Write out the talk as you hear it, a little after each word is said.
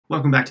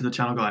Welcome back to the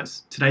channel,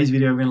 guys. Today's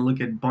video we're going to look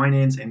at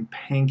Binance and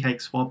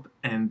Pancakeswap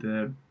and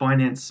the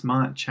Binance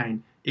Smart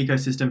Chain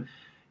ecosystem,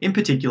 in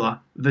particular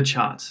the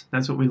charts.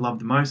 That's what we love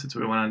the most. That's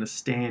what we want to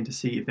understand to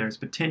see if there is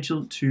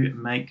potential to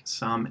make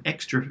some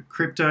extra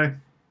crypto,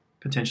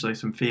 potentially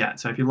some fiat.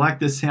 So if you like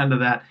the sound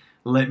of that,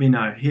 let me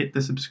know. Hit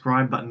the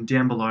subscribe button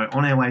down below.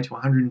 On our way to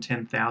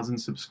 110,000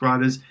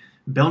 subscribers,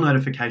 bell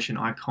notification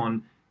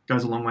icon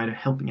goes a long way to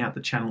helping out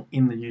the channel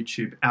in the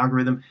YouTube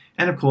algorithm.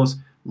 And of course,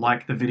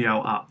 like the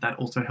video up. That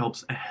also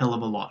helps a hell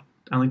of a lot.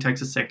 It only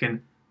takes a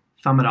second.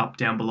 Thumb it up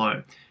down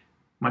below.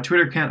 My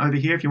Twitter account over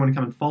here if you want to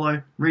come and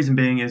follow. Reason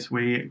being is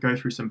we go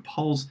through some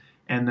polls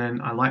and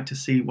then I like to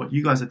see what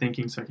you guys are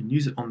thinking so I can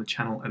use it on the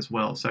channel as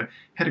well. So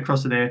head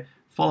across to there,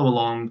 follow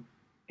along,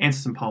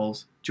 answer some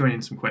polls, join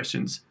in some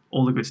questions,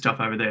 all the good stuff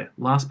over there.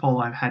 Last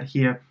poll I've had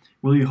here,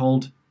 will you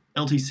hold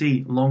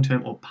LTC long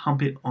term or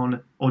dump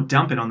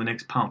it on the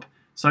next pump?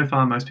 So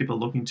far most people are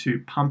looking to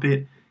pump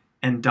it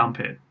and dump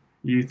it.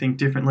 You think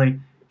differently,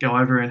 go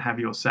over and have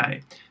your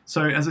say.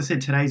 So as I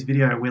said, today's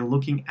video, we're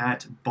looking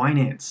at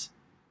Binance.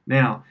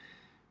 Now,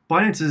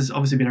 Binance has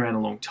obviously been around a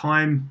long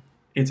time.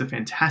 It's a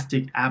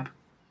fantastic app,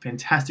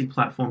 fantastic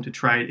platform to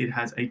trade. It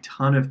has a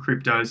ton of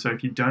crypto. So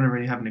if you don't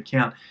already have an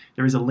account,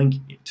 there is a link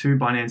to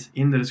Binance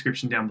in the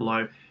description down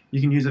below.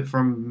 You can use it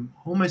from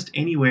almost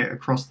anywhere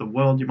across the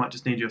world. You might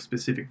just need your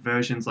specific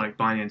versions like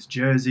Binance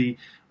Jersey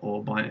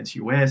or Binance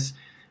US.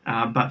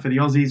 But for the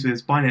Aussies,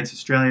 there's Binance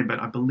Australia, but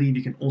I believe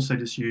you can also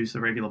just use the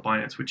regular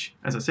Binance, which,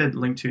 as I said,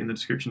 linked to in the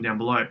description down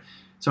below.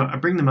 So I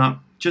bring them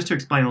up just to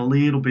explain a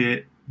little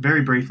bit,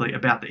 very briefly,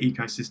 about the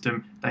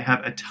ecosystem. They have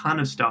a ton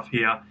of stuff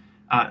here.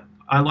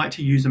 I like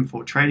to use them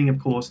for trading, of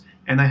course,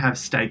 and they have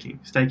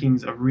staking.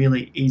 Staking's a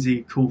really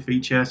easy, cool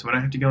feature, so I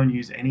don't have to go and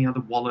use any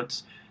other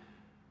wallets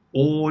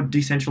or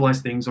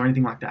decentralized things or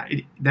anything like that.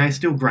 They're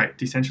still great.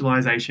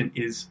 Decentralization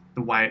is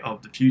the way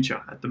of the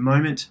future. At the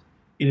moment,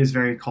 it is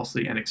very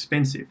costly and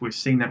expensive. We've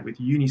seen that with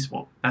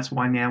Uniswap. That's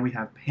why now we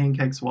have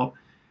Pancakeswap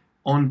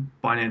on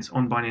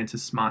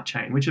Binance's smart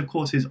chain, which of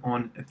course is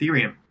on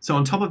Ethereum. So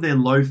on top of their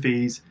low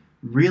fees,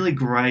 really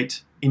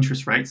great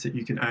interest rates that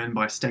you can earn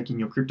by staking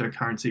your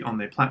cryptocurrency on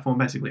their platform,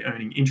 basically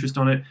earning interest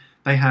on it,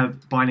 they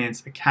have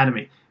Binance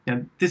Academy.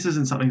 Now, this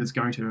isn't something that's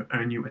going to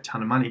earn you a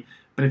ton of money,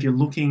 but if you're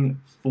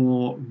looking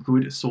for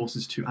good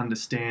sources to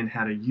understand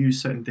how to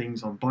use certain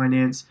things on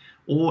Binance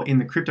or in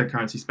the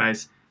cryptocurrency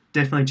space,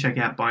 definitely check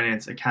out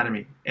Binance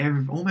Academy.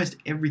 Almost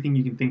everything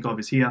you can think of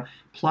is here.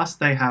 Plus,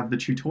 they have the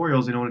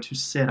tutorials in order to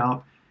set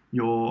up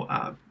your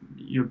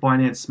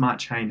Binance Smart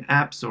Chain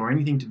apps or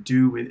anything to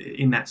do with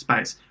in that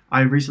space.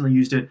 I recently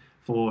used it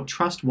for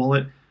Trust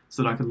Wallet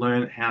so that I could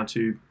learn how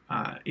to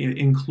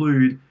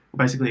include or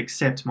basically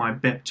accept my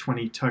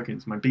BEP20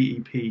 tokens, my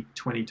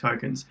BEP20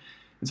 tokens.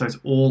 And so it's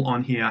all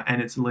on here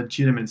and it's a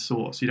legitimate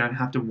source. You don't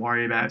have to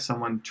worry about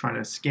someone trying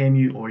to scam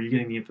you or you're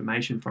getting the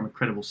information from a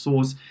credible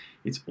source.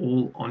 It's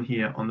all on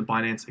here on the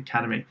Binance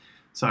Academy.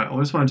 So I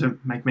just wanted to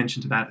make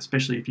mention to that,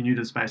 especially if you're new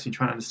to the space and you're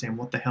trying to understand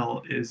what the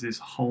hell is this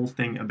whole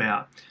thing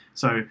about.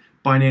 So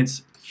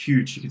Binance,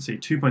 huge. You can see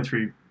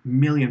 2.3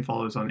 million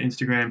followers on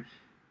Instagram.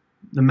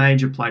 The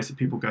major place that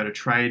people go to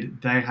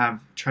trade. They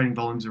have trading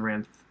volumes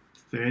around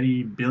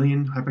 30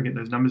 billion. I hope I get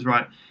those numbers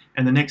right.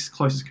 And the next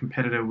closest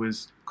competitor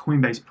was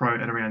Coinbase Pro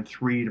at around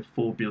 3 to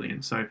 4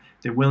 billion. So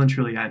they're well and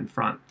truly out in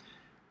front.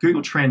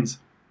 Google Trends,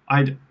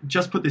 I'd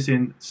just put this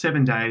in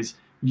 7 days.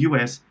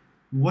 US,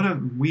 what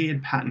a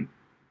weird pattern.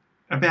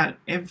 About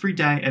every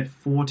day at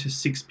 4 to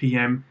 6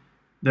 p.m.,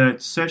 the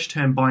search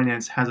term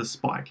Binance has a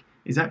spike.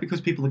 Is that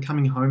because people are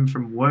coming home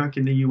from work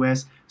in the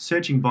US,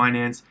 searching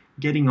Binance,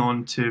 getting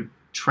on to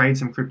trade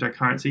some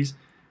cryptocurrencies?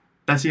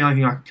 That's the only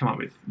thing I can come up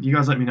with. You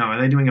guys let me know.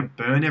 Are they doing a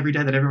burn every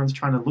day that everyone's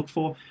trying to look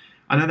for?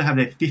 I know they have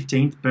their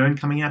 15th burn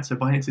coming out, so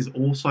Binance is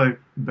also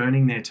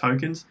burning their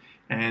tokens,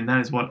 and that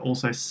is what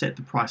also set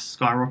the price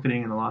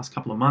skyrocketing in the last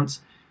couple of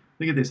months.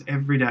 Look at this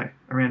every day,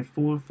 around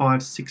 4,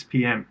 5, 6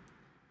 p.m.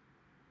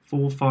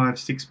 4, 5,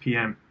 6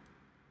 p.m.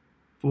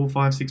 4,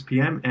 5, 6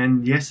 p.m.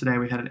 And yesterday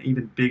we had an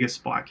even bigger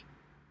spike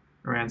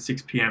around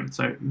 6 p.m.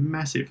 So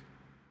massive.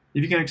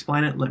 If you can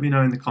explain it, let me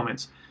know in the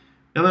comments.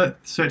 The other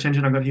search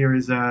engine I've got here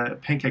is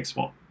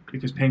Pancakeswap,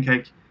 because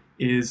Pancake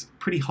is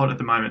pretty hot at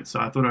the moment. So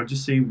I thought I'd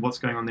just see what's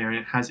going on there, and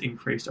it has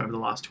increased over the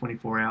last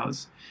 24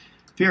 hours.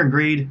 Fear and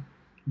greed,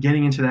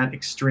 getting into that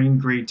extreme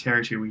greed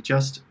territory. We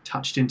just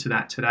touched into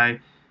that today.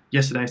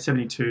 Yesterday,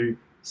 72,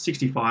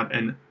 65,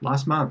 and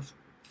last month,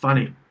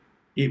 funny,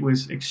 it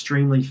was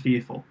extremely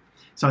fearful.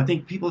 So I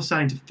think people are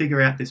starting to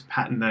figure out this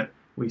pattern that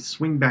we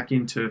swing back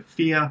into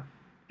fear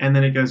and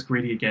then it goes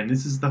greedy again.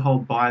 This is the whole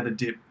buy the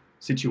dip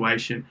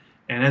situation.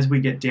 And as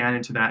we get down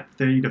into that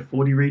 30 to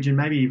 40 region,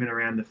 maybe even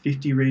around the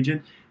 50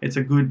 region, it's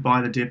a good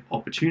buy the dip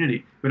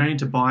opportunity. We don't need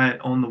to buy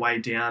it on the way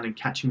down and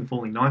catching the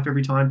falling knife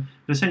every time.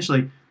 But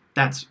essentially,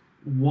 that's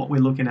what we're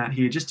looking at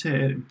here, just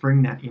to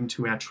bring that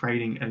into our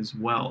trading as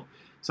well.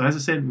 So as I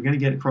said, we're going to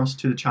get across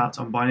to the charts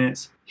on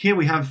Binance. Here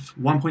we have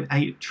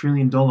 $1.8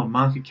 trillion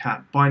market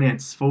cap.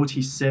 Binance,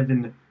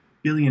 $47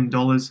 billion.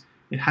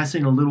 It has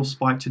seen a little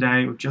spike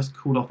today. We've just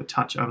cooled off a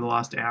touch over the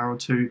last hour or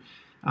two.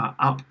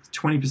 up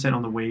 20%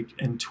 on the week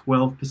and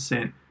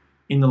 12%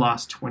 in the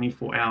last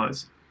 24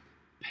 hours.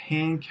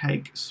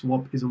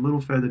 Pancakeswap is a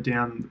little further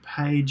down the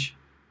page,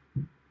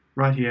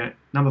 right here,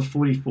 number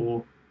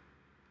 44,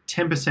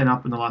 10%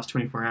 up in the last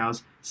 24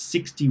 hours,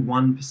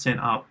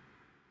 61% up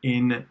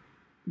in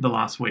the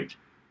last week.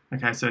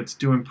 Okay, so it's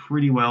doing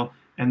pretty well,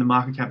 and the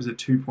market cap is at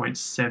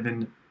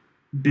 2.7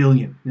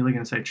 billion. Nearly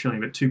going to say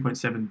trillion, but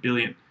 2.7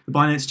 billion. The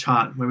Binance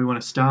chart, where we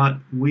want to start,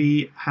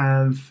 we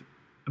have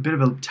a bit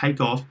of a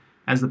takeoff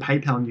as the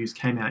PayPal news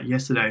came out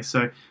yesterday.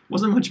 So it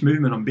wasn't much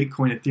movement on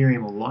Bitcoin,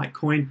 Ethereum, or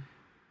Litecoin,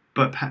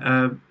 but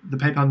the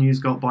PayPal news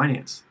got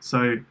Binance.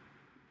 So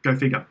go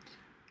figure.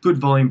 Good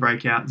volume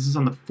breakout. This is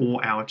on the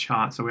 4-hour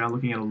chart, so we are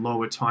looking at a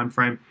lower time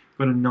frame.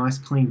 Got a nice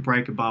clean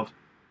break above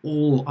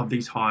all of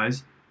these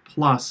highs,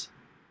 plus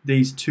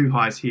these two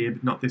highs here,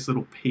 but not this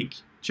little peak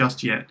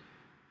just yet.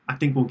 I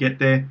think we'll get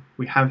there.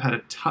 We have had a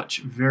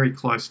touch very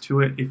close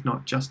to it, if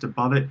not just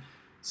above it.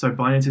 So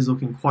Binance is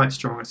looking quite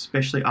strong,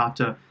 especially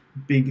after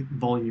big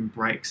volume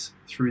breaks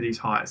through these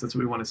highs. That's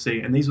what we want to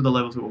see. And these were the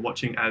levels we were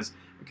watching as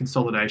a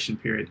consolidation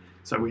period.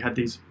 So we had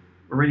these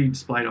already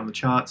displayed on the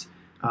charts.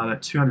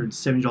 That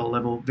 $270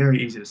 level, very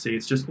easy to see.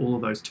 It's just all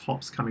of those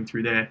tops coming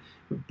through there.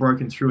 We've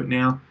broken through it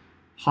now.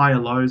 Higher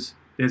lows.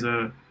 There's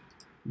a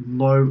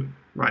low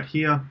right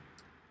here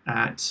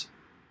at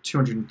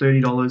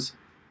 $230.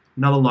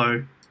 Another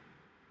low,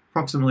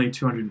 approximately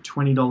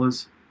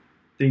 $220.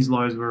 These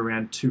lows were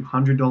around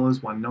 $200,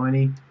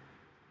 $190.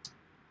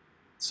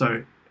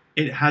 So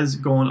it has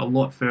gone a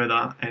lot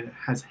further and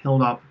has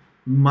held up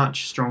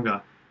much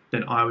stronger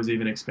than I was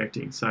even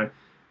expecting. So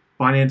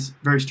Binance,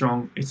 very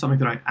strong. It's something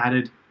that I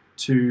added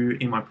to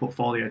in my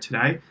portfolio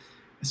today,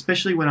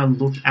 especially when I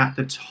look at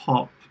the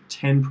top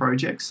 10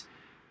 projects.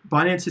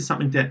 Binance is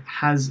something that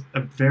has a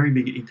very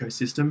big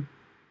ecosystem.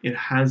 It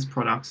has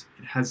products,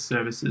 it has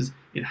services,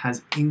 it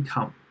has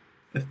income.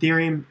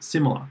 Ethereum,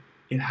 similar.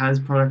 It has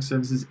products,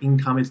 services,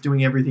 income. It's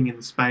doing everything in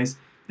the space.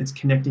 It's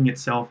connecting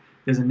itself.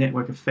 There's a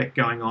network effect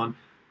going on.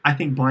 I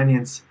think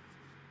Binance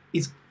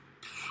is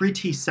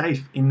pretty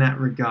safe in that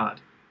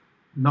regard.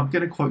 Not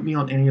going to quote me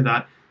on any of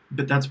that,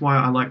 but that's why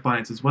I like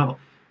Binance as well.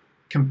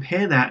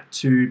 Compare that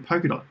to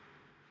Polkadot.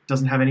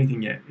 Doesn't have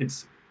anything yet.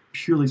 It's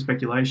purely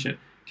speculation.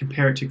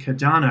 Compare it to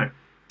Cardano.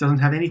 Doesn't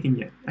have anything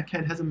yet. Okay,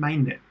 it has a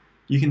mainnet.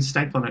 You can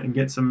stake on it and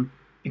get some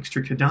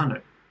extra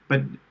Cardano,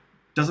 but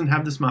doesn't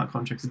have the smart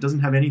contracts. It doesn't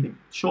have anything.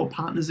 Sure,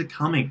 partners are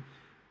coming,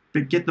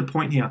 but get the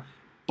point here.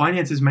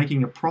 Binance is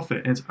making a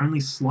profit, and it's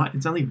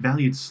only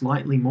valued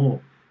slightly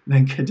more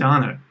than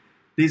Cardano.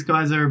 These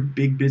guys are a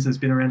big business,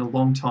 been around a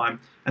long time,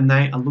 and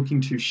they are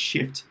looking to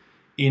shift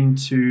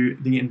into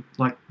the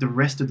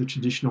rest of the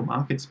traditional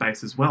market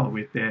space as well,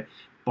 with their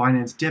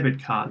Binance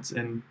debit cards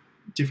and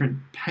different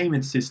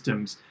payment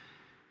systems.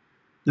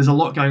 There's a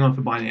lot going on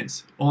for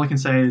Binance. All I can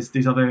say is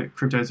these other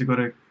cryptos have got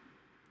to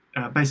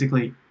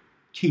basically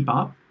keep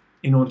up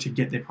in order to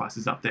get their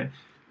prices up there.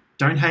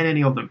 Don't hate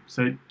any of them,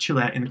 so chill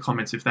out in the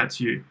comments if that's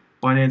you.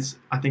 Binance,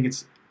 I think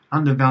it's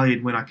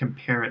undervalued when I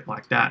compare it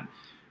like that.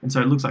 And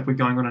so it looks like we're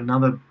going on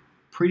another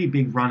pretty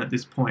big run at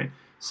this point.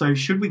 So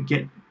should we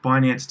get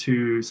Binance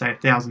to, say,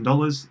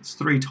 $1,000, it's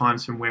 3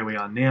 times from where we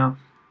are now.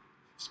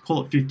 Let's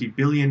call it 50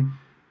 billion. You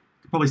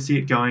could probably see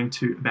it going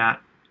to about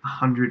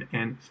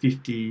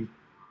 150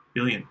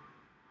 billion.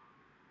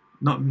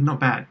 Not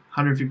bad,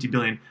 150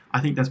 billion.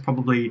 I think that's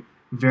probably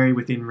very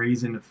within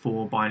reason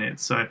for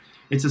Binance. So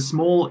it's a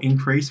small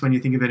increase when you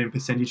think of it in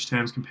percentage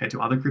terms compared to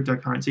other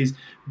cryptocurrencies,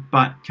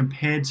 but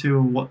compared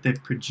to what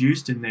they've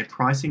produced in their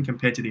pricing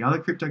compared to the other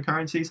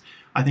cryptocurrencies,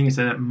 I think it's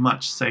a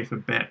much safer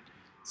bet.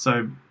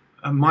 So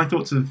my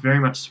thoughts have very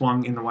much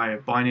swung in the way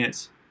of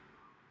Binance.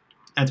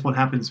 That's what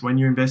happens when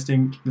you're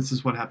investing. This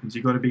is what happens.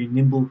 You've got to be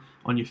nimble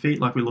on your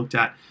feet, like we looked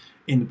at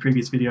in the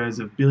previous videos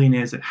of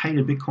billionaires that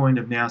hated Bitcoin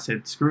have now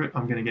said, screw it,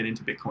 I'm going to get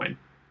into Bitcoin.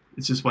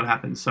 It's just what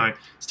happens. So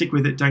stick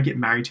with it. Don't get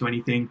married to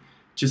anything.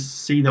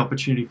 Just see the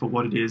opportunity for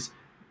what it is.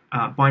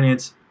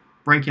 Binance,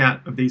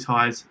 breakout of these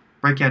highs,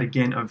 breakout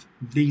again of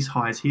these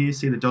highs here.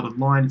 See the dotted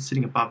line? It's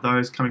sitting above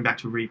those, coming back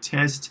to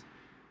retest.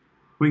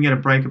 We can get a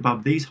break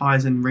above these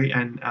highs and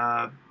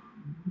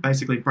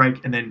basically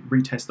break and then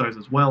retest those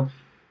as well.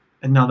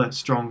 Another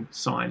strong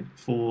sign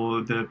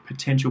for the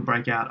potential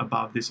breakout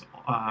above this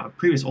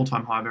previous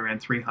all-time high of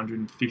around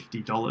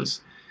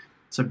 $350.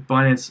 So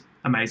Binance,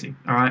 amazing.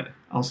 All right,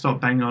 I'll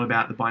stop banging on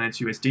about the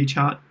Binance USD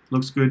chart.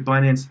 Looks good.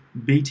 Binance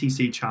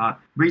BTC chart,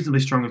 reasonably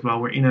strong as well.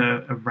 We're in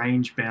a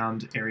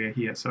range-bound area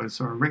here. So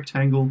it's a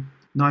rectangle,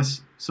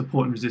 nice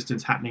support and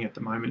resistance happening at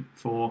the moment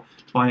for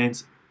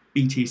Binance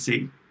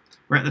BTC.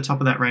 We're at the top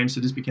of that range, so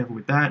just be careful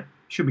with that.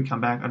 Should we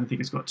come back? I don't think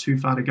it's got too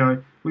far to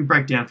go. We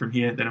break down from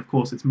here, then of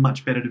course it's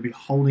much better to be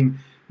holding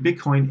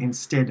Bitcoin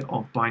instead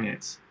of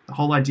Binance. The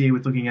whole idea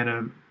with looking at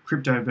a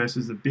crypto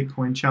versus a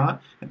Bitcoin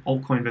chart, an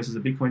altcoin versus a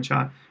Bitcoin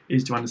chart,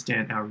 is to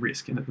understand our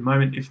risk. And at the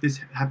moment, if this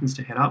happens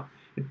to head up,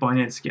 if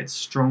Binance gets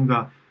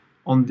stronger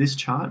on this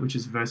chart, which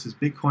is versus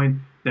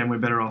Bitcoin, then we're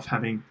better off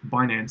having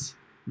Binance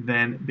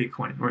than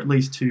Bitcoin, or at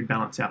least to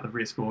balance out the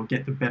risk or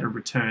get the better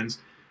returns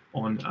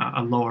on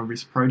a lower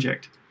risk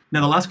project.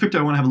 Now the last crypto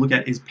I want to have a look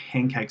at is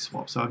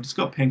Pancakeswap. So I've just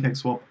got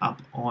Pancakeswap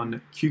up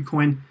on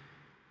KuCoin.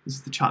 This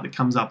is the chart that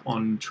comes up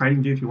on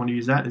TradingView if you want to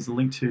use that. There's a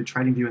link to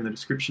TradingView in the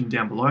description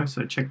down below,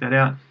 so check that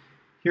out.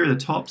 Here are the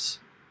tops.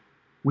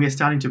 We are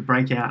starting to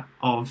break out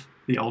of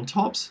the old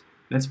tops.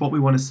 That's what we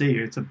want to see.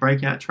 It's a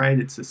breakout trade.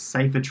 It's a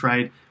safer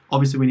trade.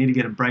 Obviously, we need to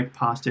get a break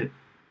past it,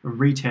 a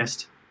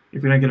retest.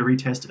 If we don't get a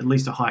retest, at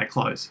least a higher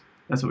close.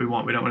 That's what we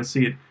want. We don't want to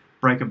see it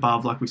break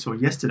above like we saw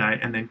yesterday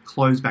and then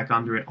close back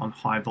under it on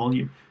high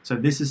volume. So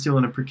this is still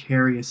in a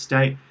precarious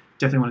state.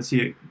 Definitely want to see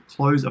it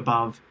close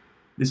above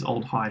this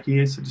old high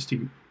here. So just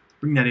to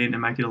bring that in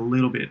and make it a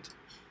little bit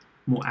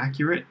more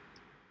accurate.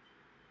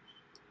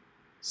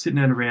 Sitting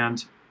at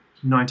around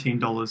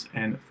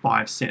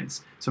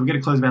 $19.05. So we're going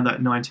to close around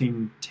that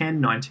 $19.10,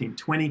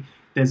 $19.20.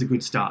 There's a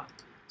good start.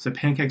 So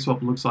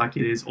Pancakeswap looks like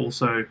it is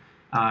also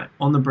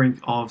on the brink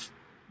of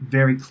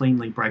very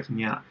cleanly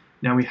breaking out.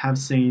 Now we have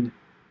seen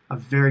a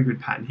very good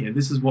pattern here.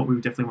 This is what we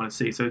definitely want to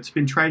see. So it's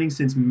been trading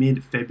since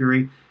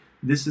mid-February.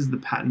 This is the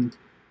pattern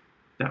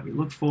that we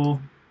look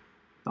for.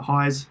 The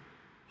highs,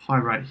 high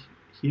right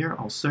here.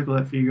 I'll circle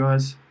that for you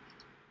guys.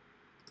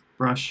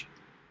 Brush,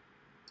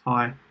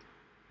 high,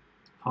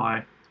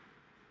 high,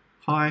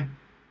 high,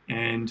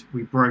 and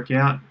we broke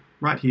out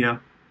right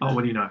here. Oh,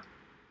 what do you know?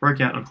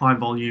 Broke out on high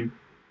volume,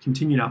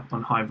 continued up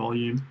on high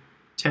volume,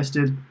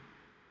 tested,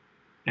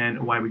 and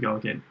away we go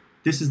again.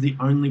 This is the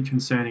only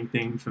concerning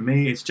thing for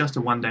me. It's just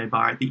a one-day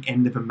bar at the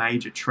end of a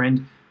major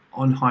trend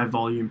on high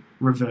volume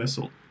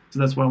reversal. So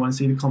that's why I want to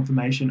see the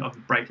confirmation of the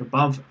break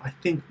above. I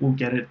think we'll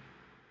get it.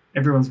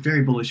 Everyone's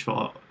very bullish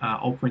for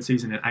altcoin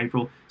season in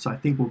April, so I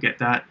think we'll get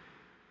that.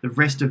 The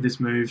rest of this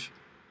move,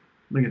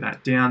 look at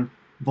that, down.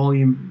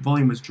 Volume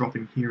was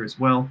dropping here as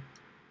well.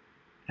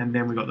 And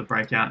then we got the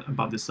breakout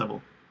above this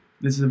level.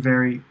 This is a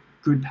very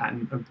good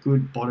pattern, a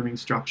good bottoming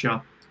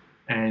structure,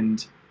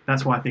 and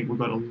that's why I think we've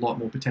got a lot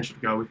more potential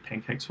to go with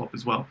Pancakeswap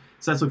as well.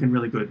 So that's looking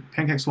really good.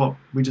 Pancakeswap,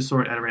 we just saw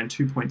it at around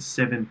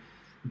 $2.7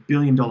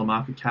 billion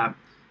market cap.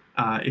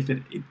 If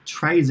it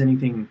trades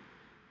anything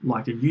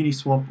like a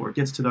Uniswap or it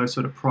gets to those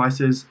sort of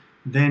prices,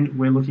 then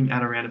we're looking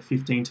at around a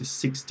 $15 to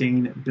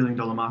 $16 billion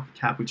market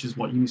cap, which is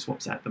what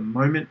Uniswap's at the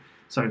moment.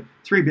 So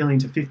 3 billion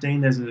to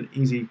 15, there's an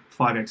easy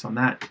 5x on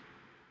that.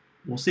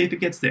 We'll see if it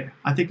gets there.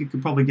 I think it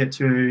could probably get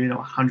to, you know,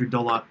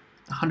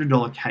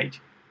 $100 cake.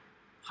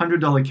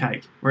 $100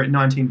 cake. We're at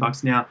 19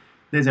 bucks now.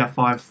 There's our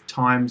 5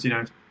 times, you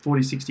know,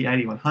 40, 60,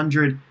 80,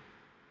 100.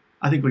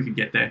 I think we could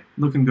get there.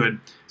 Looking good.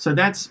 So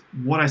that's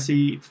what I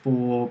see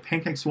for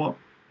Pancakeswap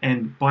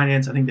and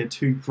Binance. I think they're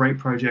two great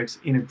projects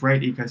in a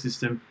great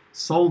ecosystem,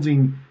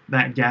 solving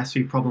that gas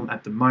fee problem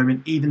at the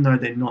moment, even though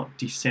they're not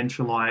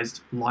decentralized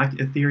like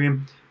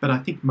Ethereum. But I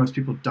think most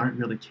people don't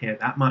really care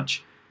that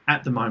much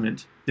at the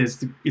moment.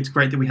 It's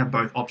great that we have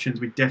both options.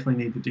 We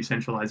definitely need the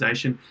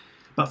decentralization.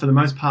 But for the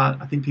most part,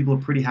 I think people are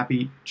pretty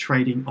happy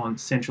trading on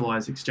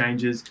centralized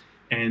exchanges,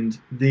 and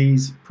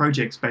these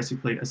projects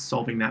basically are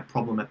solving that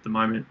problem at the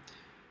moment.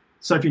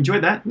 So if you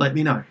enjoyed that, let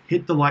me know.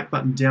 Hit the like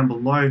button down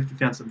below if you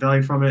found some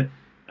value from it.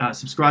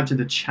 Subscribe to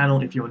the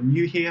channel if you're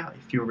new here.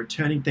 If you're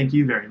returning, thank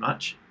you very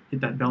much. Hit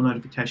that bell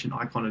notification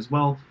icon as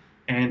well.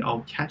 And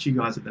I'll catch you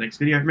guys at the next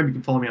video. Remember, you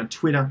can follow me on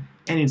Twitter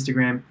and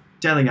Instagram.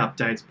 Daily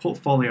updates,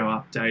 portfolio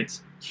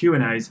updates,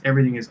 Q&As,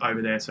 everything is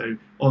over there. So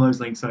all those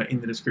links are in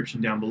the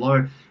description down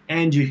below.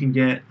 And you can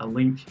get a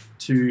link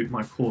to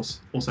my course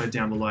also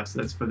down below. So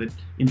that's for the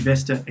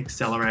Investor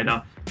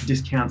Accelerator.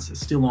 Discounts are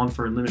still on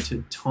for a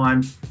limited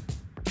time.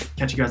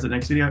 Catch you guys at the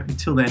next video.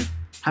 Until then,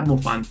 have more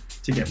fun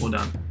to get more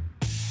done.